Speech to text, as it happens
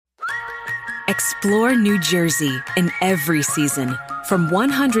Explore New Jersey in every season. From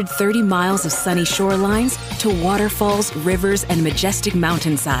 130 miles of sunny shorelines to waterfalls, rivers, and majestic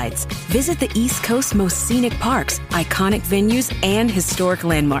mountainsides, visit the East Coast's most scenic parks, iconic venues, and historic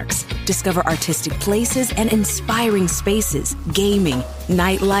landmarks. Discover artistic places and inspiring spaces, gaming,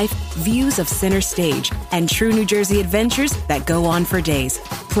 nightlife, views of center stage, and true New Jersey adventures that go on for days.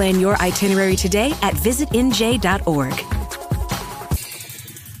 Plan your itinerary today at visitnj.org.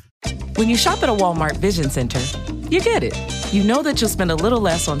 When you shop at a Walmart Vision Center, you get it. You know that you'll spend a little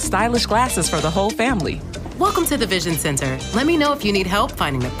less on stylish glasses for the whole family. Welcome to the Vision Center. Let me know if you need help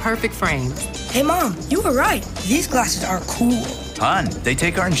finding the perfect frames. Hey, Mom, you were right. These glasses are cool. Hon, they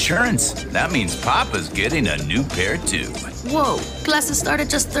take our insurance. That means Papa's getting a new pair, too. Whoa, glasses start at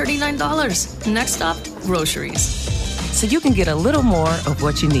just $39. Next stop, groceries. So you can get a little more of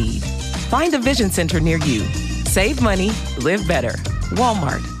what you need. Find a Vision Center near you. Save money, live better.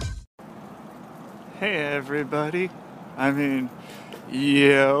 Walmart. Hey, everybody.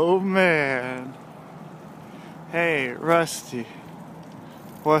 Yo, man. Hey, Rusty.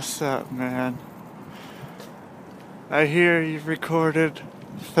 What's up, man? I hear you've recorded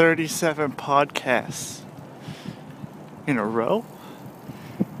 37 podcasts in a row?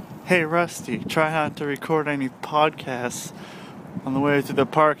 Hey, Rusty, try not to record any podcasts on the way to the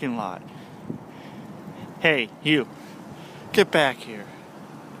parking lot. Hey, you. Get back here.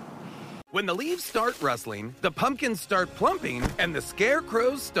 When the leaves start rustling, the pumpkins start plumping, and the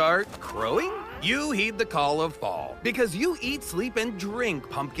scarecrows start crowing, you heed the call of fall, because you eat, sleep, and drink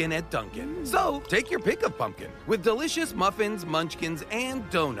pumpkin at Dunkin'. So take your pick of pumpkin with delicious muffins, munchkins, and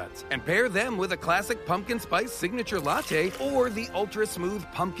donuts, and pair them with a classic pumpkin spice signature latte or the ultra-smooth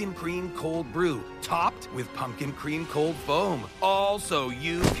pumpkin cream cold brew, topped with pumpkin cream cold foam, all so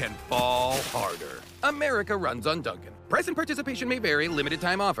you can fall harder. America runs on Dunkin'. Price and participation may vary. Limited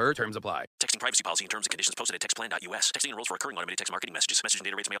time offer. Terms apply. Texting privacy policy and terms and conditions posted at textplan.us. Texting enrolls for recurring automated text marketing messages. Message and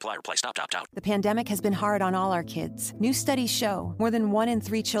data rates may apply. Reply stop to opt out. The pandemic has been hard on all our kids. New studies show more than 1 in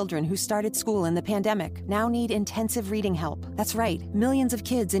 3 children who started school in the pandemic now need intensive reading help. That's right. Millions of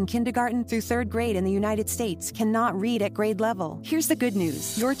kids in kindergarten through 3rd grade in the United States cannot read at grade level. Here's the good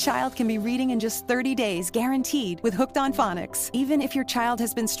news. Your child can be reading in just 30 days, guaranteed, with Hooked on Phonics. Even if your child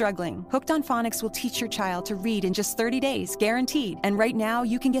has been struggling, Hooked on Phonics will teach your child to read in just 30 days, guaranteed. And right now,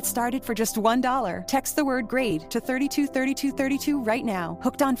 you can get started for just $1. Text the word GRADE to 323232 right now.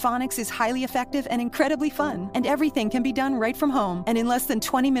 Hooked on Phonics is highly effective and incredibly fun. And everything can be done right from home and in less than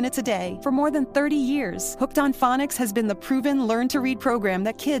 20 minutes a day. For more than 30 years, Hooked on Phonics has been the proven learn-to-read program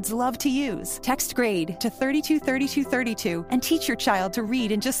that kids love to use. Text GRADE to 323232 and teach your child to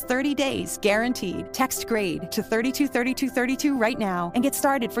read in just 30 days, guaranteed. Text GRADE to 323232 right now and get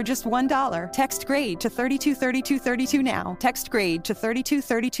started for just $1. Text GRADE to 323232 now. Text GRADE to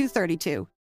 323232.